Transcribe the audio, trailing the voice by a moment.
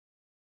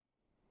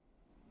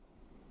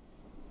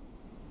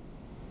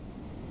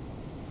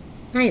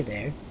Hi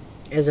there.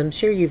 As I'm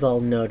sure you've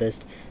all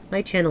noticed,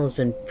 my channel has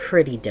been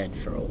pretty dead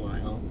for a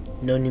while.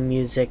 No new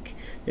music,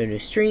 no new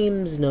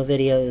streams, no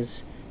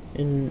videos.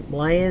 And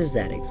why is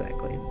that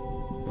exactly?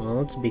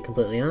 Well, to be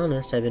completely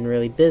honest, I've been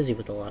really busy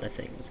with a lot of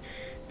things.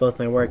 Both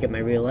my work at my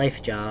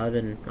real-life job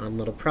and on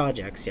little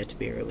projects yet to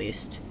be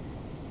released.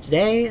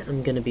 Today,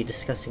 I'm going to be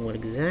discussing what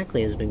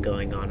exactly has been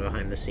going on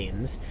behind the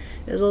scenes,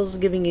 as well as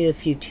giving you a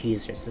few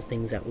teasers as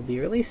things that will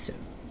be released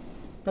soon.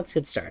 Let's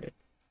get started.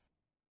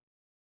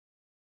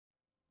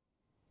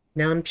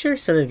 Now, I'm sure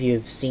some of you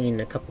have seen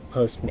a couple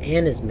posts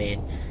Anne has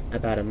made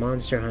about a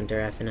Monster Hunter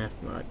FNF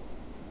mod,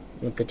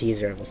 with the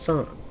teaser of a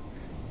song.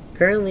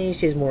 Currently,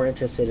 she's more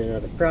interested in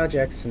other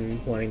projects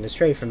and wanting to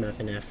stray from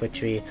FNF,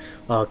 which we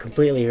all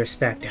completely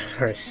respect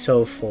her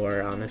so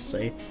for,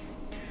 honestly.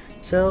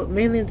 So,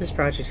 mainly this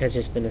project has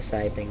just been a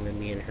side thing that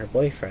me and her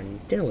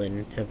boyfriend,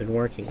 Dylan, have been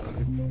working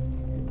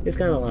on. We've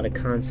got a lot of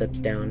concepts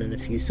down and a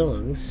few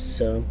songs,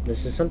 so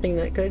this is something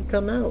that could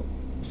come out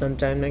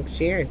sometime next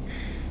year.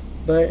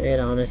 But it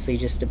honestly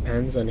just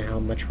depends on how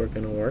much we're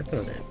going to work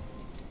on it.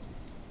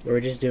 We're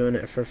just doing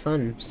it for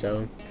fun,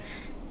 so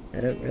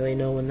I don't really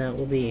know when that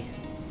will be.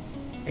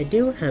 I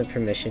do have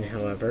permission,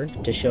 however,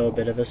 to show a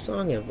bit of a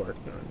song I've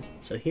worked on,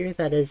 so here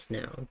that is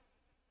now.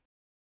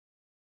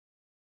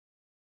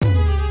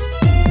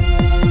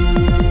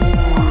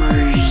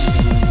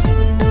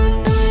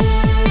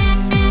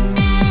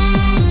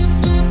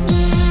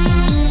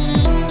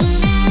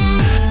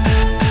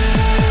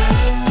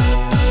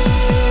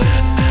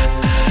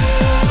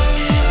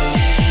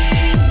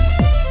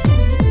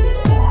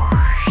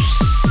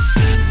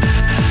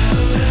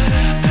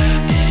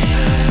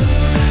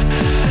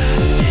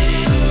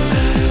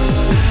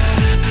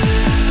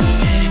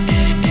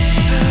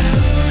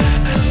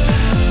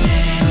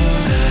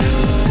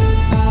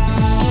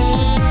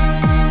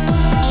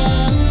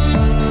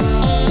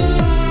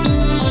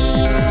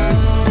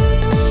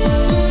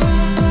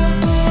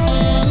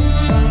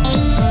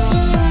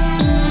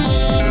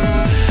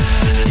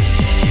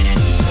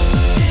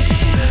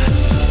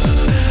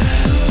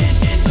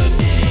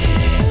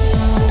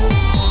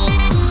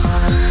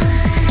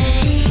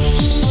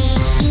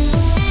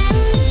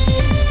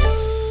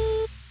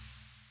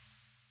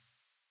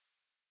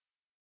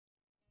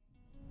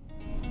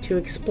 To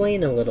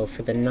explain a little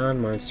for the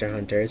non-monster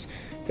hunters,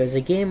 there's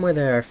a game where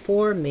there are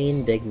 4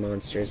 main big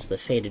monsters, the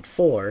Fated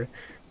Four,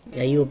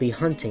 that you will be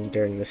hunting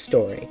during the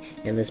story,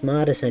 and this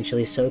mod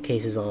essentially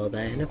showcases all of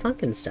that in a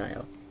Funkin'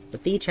 style,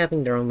 with each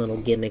having their own little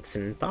gimmicks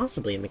and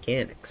possibly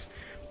mechanics.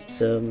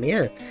 So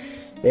yeah,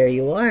 there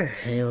you are.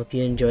 I hope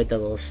you enjoyed that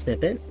little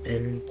snippet,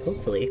 and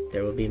hopefully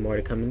there will be more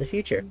to come in the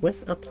future,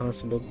 with a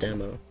possible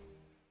demo.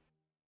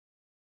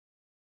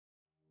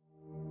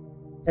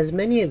 As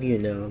many of you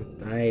know,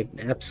 I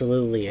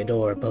absolutely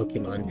adore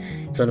Pokemon.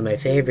 It's one of my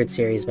favorite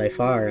series by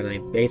far, and I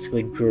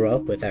basically grew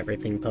up with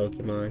everything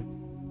Pokemon.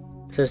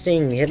 So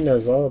seeing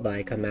Hypno's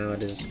Lullaby come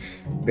out has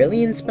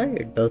really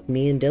inspired both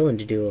me and Dylan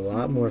to do a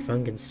lot more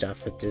Funkin'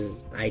 stuff with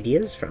his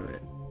ideas from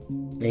it.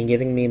 And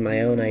giving me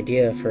my own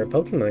idea for a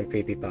Pokemon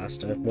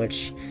creepypasta,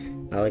 which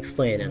I'll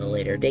explain at a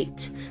later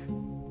date.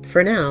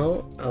 For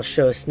now, I'll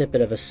show a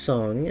snippet of a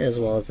song as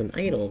well as an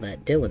idol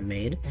that Dylan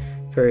made.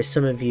 For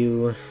some of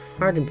you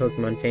hardened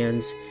Pokemon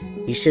fans,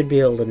 you should be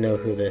able to know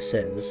who this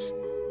is.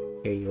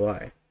 Here you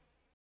are.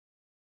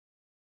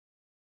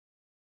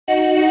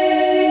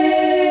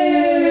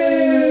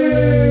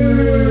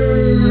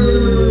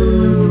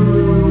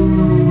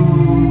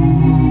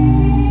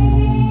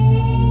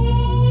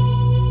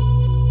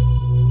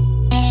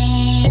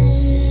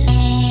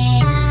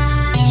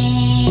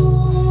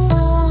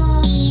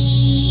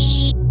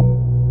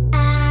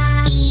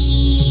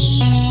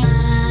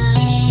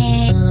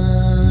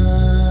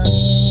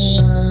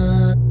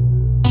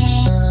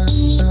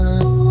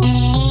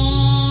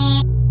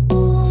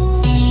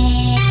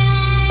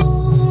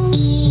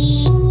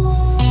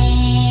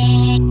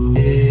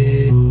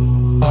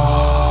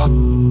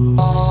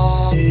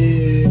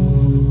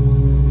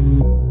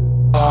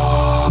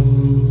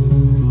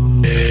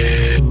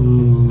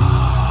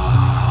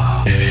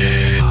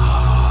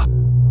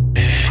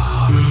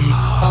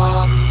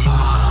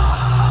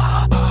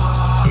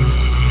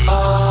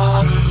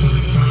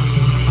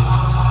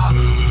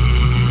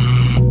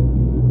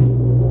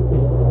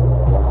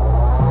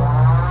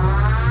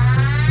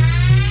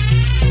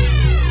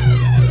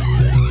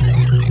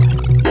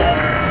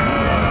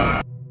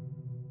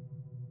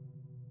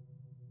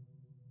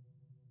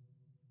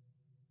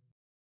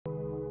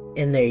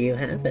 And there you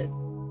have it.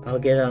 I'll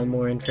give out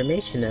more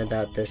information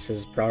about this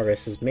as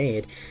progress is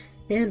made,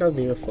 and I'll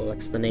do a full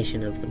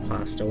explanation of the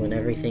pasta when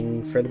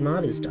everything for the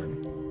mod is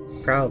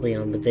done, probably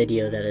on the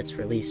video that it's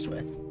released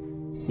with.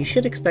 You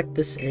should expect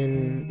this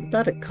in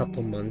about a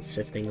couple months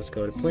if things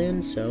go to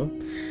plan, so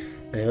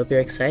I hope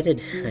you're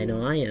excited. I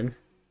know I am.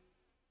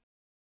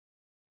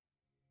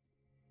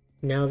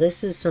 Now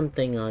this is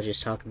something I'll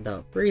just talk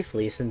about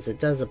briefly since it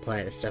does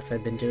apply to stuff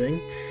I've been doing.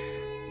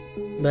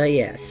 But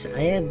yes,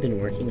 I have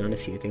been working on a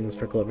few things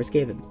for Clover's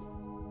Gaven.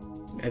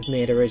 I've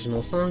made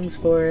original songs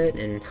for it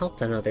and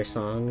helped on other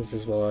songs,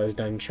 as well as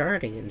done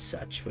charting and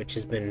such, which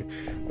has been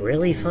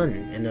really fun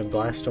and a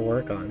blast to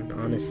work on,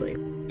 honestly.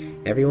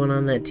 Everyone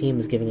on that team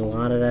is giving a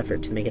lot of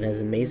effort to make it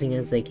as amazing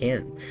as they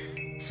can.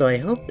 So I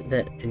hope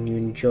that you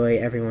enjoy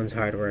everyone's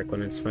hard work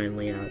when it's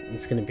finally out.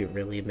 It's going to be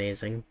really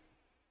amazing.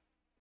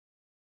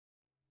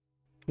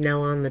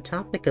 Now, on the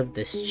topic of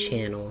this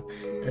channel,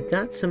 I've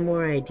got some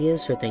more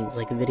ideas for things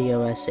like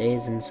video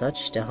essays and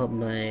such to help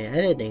my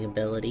editing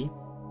ability,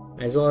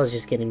 as well as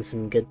just getting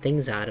some good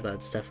things out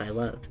about stuff I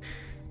love.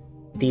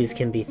 These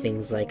can be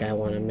things like I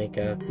want to make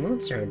a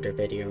Monster Hunter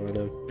video and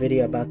a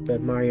video about the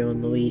Mario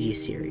and Luigi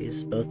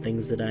series, both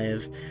things that I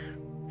have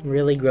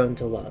really grown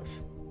to love.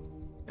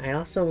 I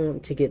also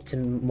want to get to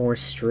more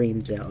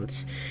streams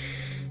out,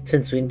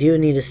 since we do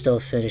need to still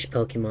finish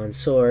Pokemon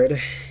Sword,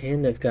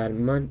 and I've got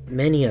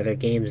many other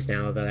games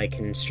now that I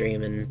can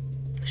stream and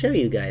show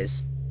you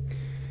guys.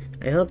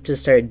 I hope to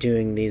start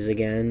doing these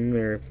again,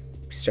 or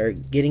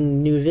start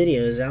getting new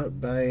videos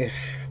out by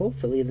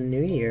hopefully the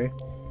new year.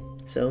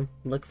 So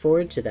look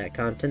forward to that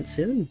content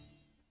soon.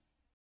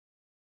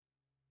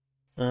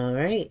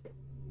 Alright,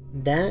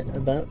 that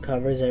about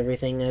covers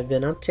everything I've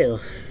been up to.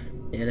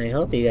 And I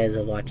hope you guys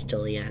have watched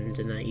till the end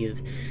and that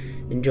you've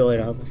enjoyed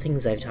all the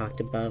things I've talked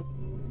about,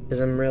 because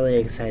I'm really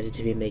excited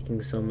to be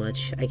making so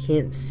much. I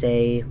can't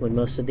say when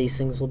most of these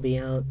things will be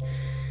out.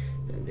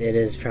 It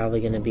is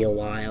probably going to be a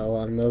while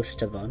on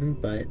most of them,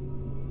 but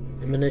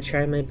I'm going to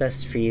try my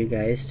best for you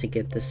guys to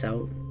get this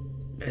out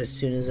as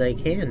soon as I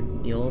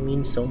can. You all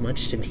mean so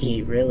much to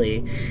me,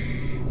 really.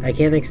 I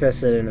can't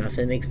express it enough.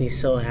 It makes me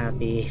so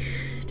happy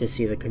to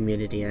see the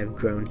community I've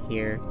grown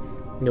here,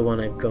 the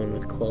one I've grown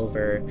with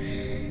Clover,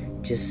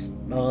 just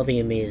all the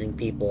amazing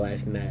people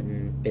I've met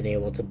and been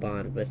able to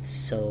bond with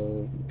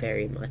so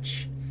very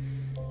much.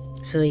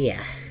 So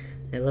yeah,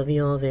 I love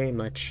you all very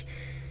much,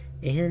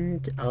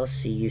 and I'll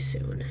see you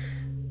soon.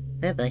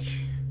 Bye bye.